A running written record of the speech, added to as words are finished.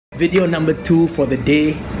Video number 2 for the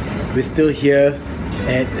day. We're still here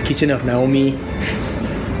at the kitchen of Naomi.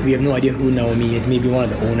 We have no idea who Naomi is, maybe one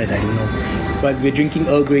of the owners, I don't know. But we're drinking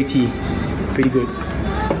Earl Grey tea. Pretty good.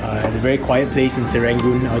 It's a very quiet place in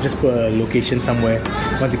Serangoon. I'll just put a location somewhere.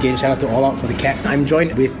 Once again, shout out to All Out for the cat. I'm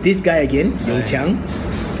joined with this guy again, Yong Qiang.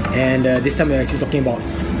 And this time we're actually talking about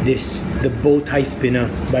this, the Bowtie Spinner.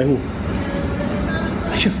 By who?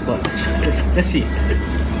 I should forgot. Let's see.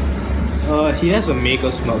 He has a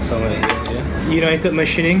maker's mark somewhere here. Yeah. United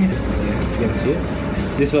Machining. Yeah, if you can see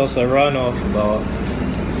it. This was a run of about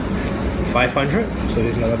 500. So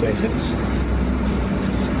this is number 26.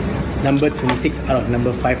 Number 26 out of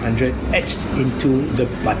number 500 etched into the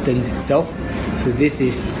buttons itself. So this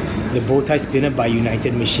is the Bowtie Spinner by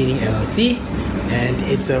United Machining LLC, and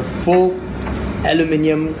it's a full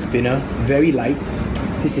aluminium spinner, very light.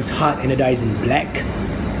 This is hard anodized in black,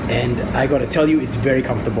 and I gotta tell you, it's very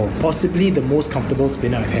comfortable. Possibly the most comfortable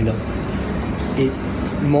spinner I've handled.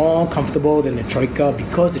 It's more comfortable than the Troika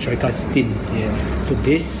because the Troika is thin. Yeah. So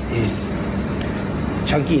this is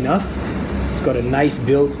chunky enough. It's got a nice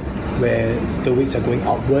build where the weights are going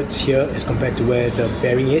outwards here as compared to where the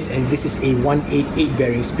bearing is, and this is a 188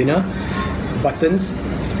 bearing spinner. Buttons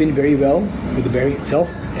spin very well with the bearing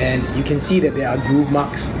itself, and you can see that there are groove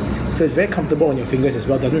marks, so it's very comfortable on your fingers as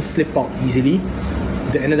well. Doesn't slip out easily.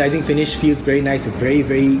 The anodizing finish feels very nice, a very,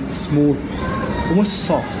 very smooth, Almost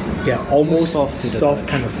soft. yeah, almost soft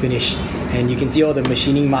kind of finish. And you can see all the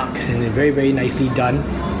machining marks, and they're very, very nicely done.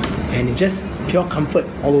 And it's just pure comfort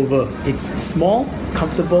all over. It's small,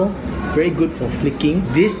 comfortable, very good for flicking.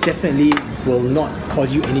 This definitely will not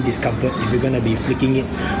cause you any discomfort if you're gonna be flicking it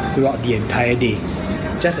throughout the entire day.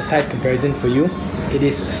 Just a size comparison for you, it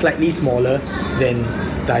is slightly smaller than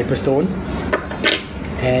the Hyperstone,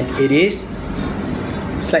 and it is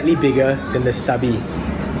slightly bigger than the Stubby.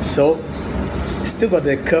 So, still got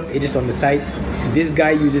the curved edges on the side. This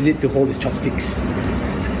guy uses it to hold his chopsticks.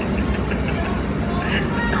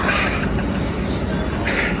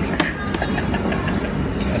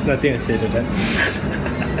 Nothing to say to that.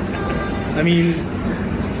 I mean,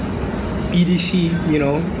 BDC, you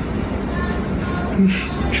know.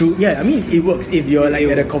 True, yeah, I mean, it works. If you're like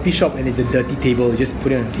at a coffee shop and it's a dirty table, you just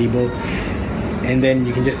put it on a table, and then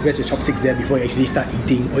you can just rest your chopsticks there before you actually start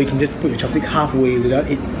eating, or you can just put your chopstick halfway without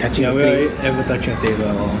it touching the plate. Without ever touching a table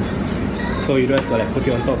at all. So you don't have to like put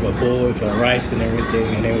it on top of a bowl with your rice and everything,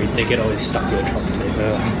 and then when you take it out, it's stuck to your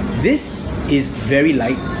chopstick. This is very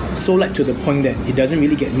light, so light to the point that it doesn't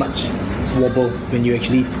really get much wobble when you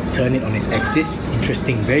actually turn it on its axis.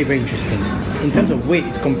 Interesting, very, very interesting. In terms of weight,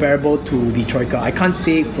 it's comparable to the Troika. I can't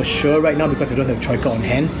say for sure right now because I don't have Troika on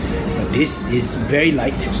hand, but this is very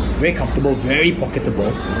light, very comfortable, very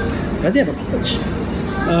pocketable. Does it have a pouch?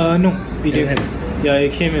 No, it doesn't didn't. have it. Yeah,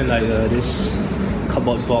 it came in like this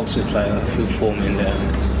cardboard box with like a few foam in there.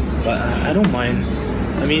 But I don't mind.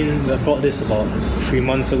 I mean, I bought this about 3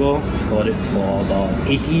 months ago. Got it for about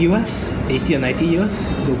 80 US, 80 or 90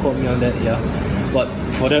 US. Don't quote me on that, yeah. But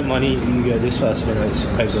for that money, you get this first spinner. It's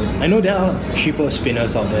quite good. I know there are cheaper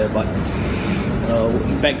spinners out there, but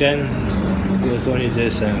back then it was only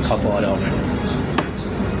this and a couple other options.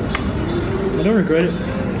 I don't regret it.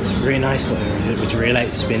 It's very nice for it. It's a really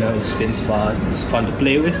light spinner. It spins fast. It's fun to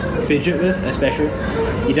play with, fidget with, especially.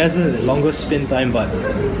 It has a longer spin time, but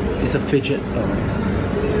it's a fidget toy.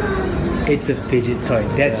 It's a fidget toy,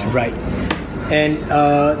 that's right. And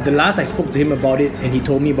the last I spoke to him about it, and he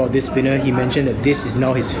told me about this spinner, he mentioned that this is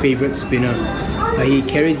now his favorite spinner. He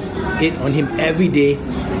carries it on him every day,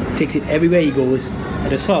 takes it everywhere he goes.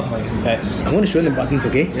 At the start of my bag. I'm going to show him the buttons,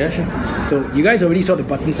 okay? Yeah, sure. So you guys already saw the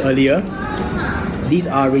buttons earlier. These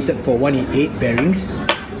are rated for 188 bearings.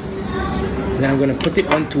 Then I'm going to put it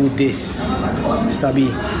onto this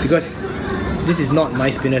Stubby because this is not my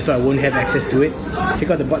spinner, so I won't have access to it. Take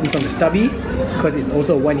out the buttons on the Stubby because it's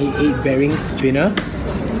also a 188 bearing spinner.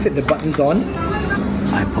 Fit the buttons on.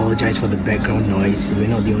 I apologize for the background noise. We're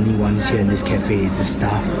not the only ones here in this cafe. It's the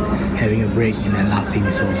staff having a break and they're laughing,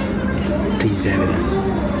 so please bear with us.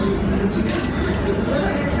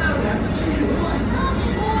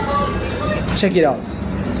 Check it out.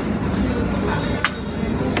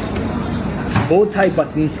 Bowtie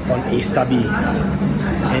buttons on a Stubby,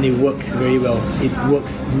 and it works very well. It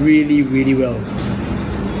works really, really well.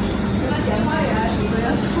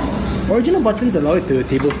 Original buttons allow it to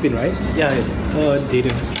table spin, right? Yeah, they do.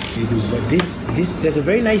 They do, but this there's a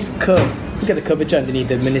very nice curve. Look at the curvature underneath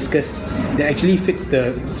the meniscus that actually fits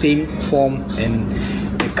the same form and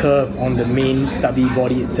the curve on the main Stubby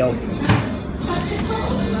body itself.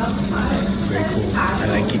 Very cool. I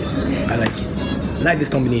like it. I like this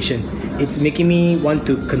combination. it's making me want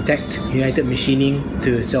to contact United Machining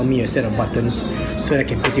to sell me a set of buttons so that I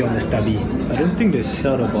can put it on the stubby. I don't think they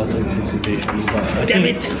sell the buttons individually, but Damn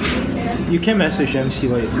it! You can message them, see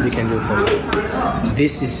what they can do for you.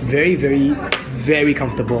 This is very, very, very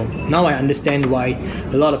comfortable. Now I understand why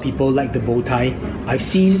a lot of people like the bow tie. I've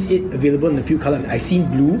seen it available in a few colors. I've seen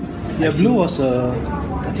blue. Yeah, blue was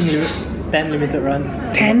I think 10 limited run.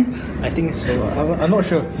 10? I think so. I'm not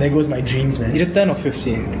sure. There goes my dreams, man. Either 10 or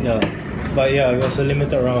 15. Yeah, but yeah, it was a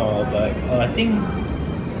limited run. But I think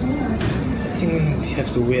you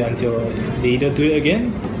have to wait until they either do it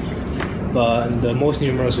again. But the most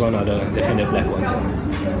numerous one are definitely the black ones.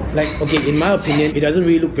 Like, okay, in my opinion, it doesn't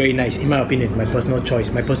really look very nice. In my opinion, my personal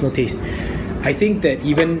choice, my personal taste. I think that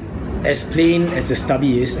even as plain as the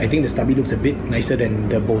stubby is, I think the stubby looks a bit nicer than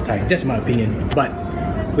the bow tie. Just my opinion. But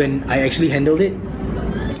when I actually handled it,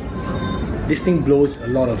 this thing blows a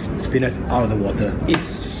lot of spinners out of the water. It's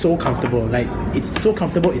so comfortable. Like, it's so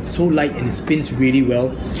comfortable, it's so light, and it spins really well.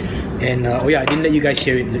 And oh yeah, I didn't let you guys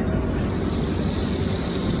hear it.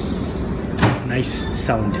 Nice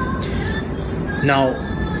sound. Now,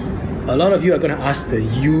 a lot of you are going to ask the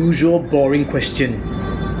usual boring question.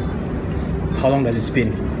 How long does it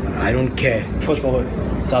spin? I don't care. First of all,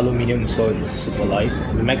 it's aluminium, so it's super light.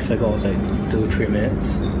 The max I got was like 2-3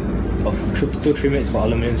 minutes. 2-3 minutes for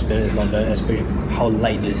aluminium spinner is not bad, especially how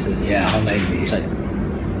light this is. Yeah, how light it is. Like,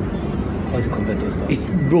 how is it compared to the stuff?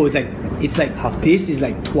 It's like half. This is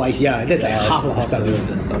like twice. Yeah, that's like half of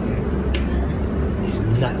the stuff. It's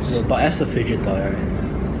nuts. No, but as a fidget toy,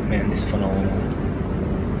 man, it's phenomenal.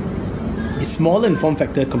 It's smaller in form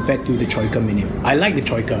factor compared to the Troika Mini. I like the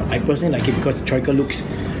Troika. I personally like it because the Troika looks,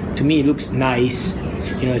 to me, it looks nice.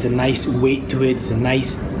 You know, it's a nice weight to it. It's a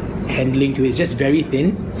nice handling to it. It's just very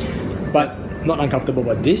thin, but not uncomfortable.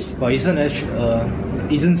 But this, but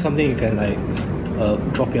isn't something you can like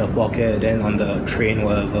drop in your pocket, then on the train,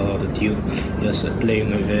 whatever, the tube, you're just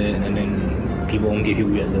playing with it, and then people won't give you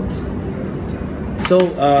weird looks. So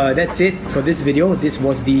that's it for this video. This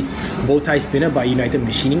was the Bowtie Spinner by United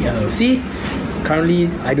Machining LLC. Currently,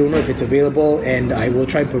 I don't know if it's available, and I will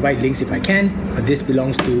try and provide links if I can, but this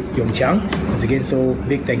belongs to Yong Qiang. Once again, so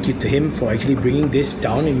big thank you to him for actually bringing this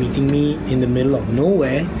down and meeting me in the middle of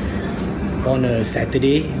nowhere on a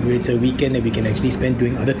Saturday, where it's a weekend that we can actually spend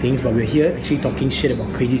doing other things, but we're here actually talking shit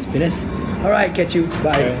about crazy spinners. Alright, catch you.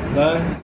 Bye. Bye.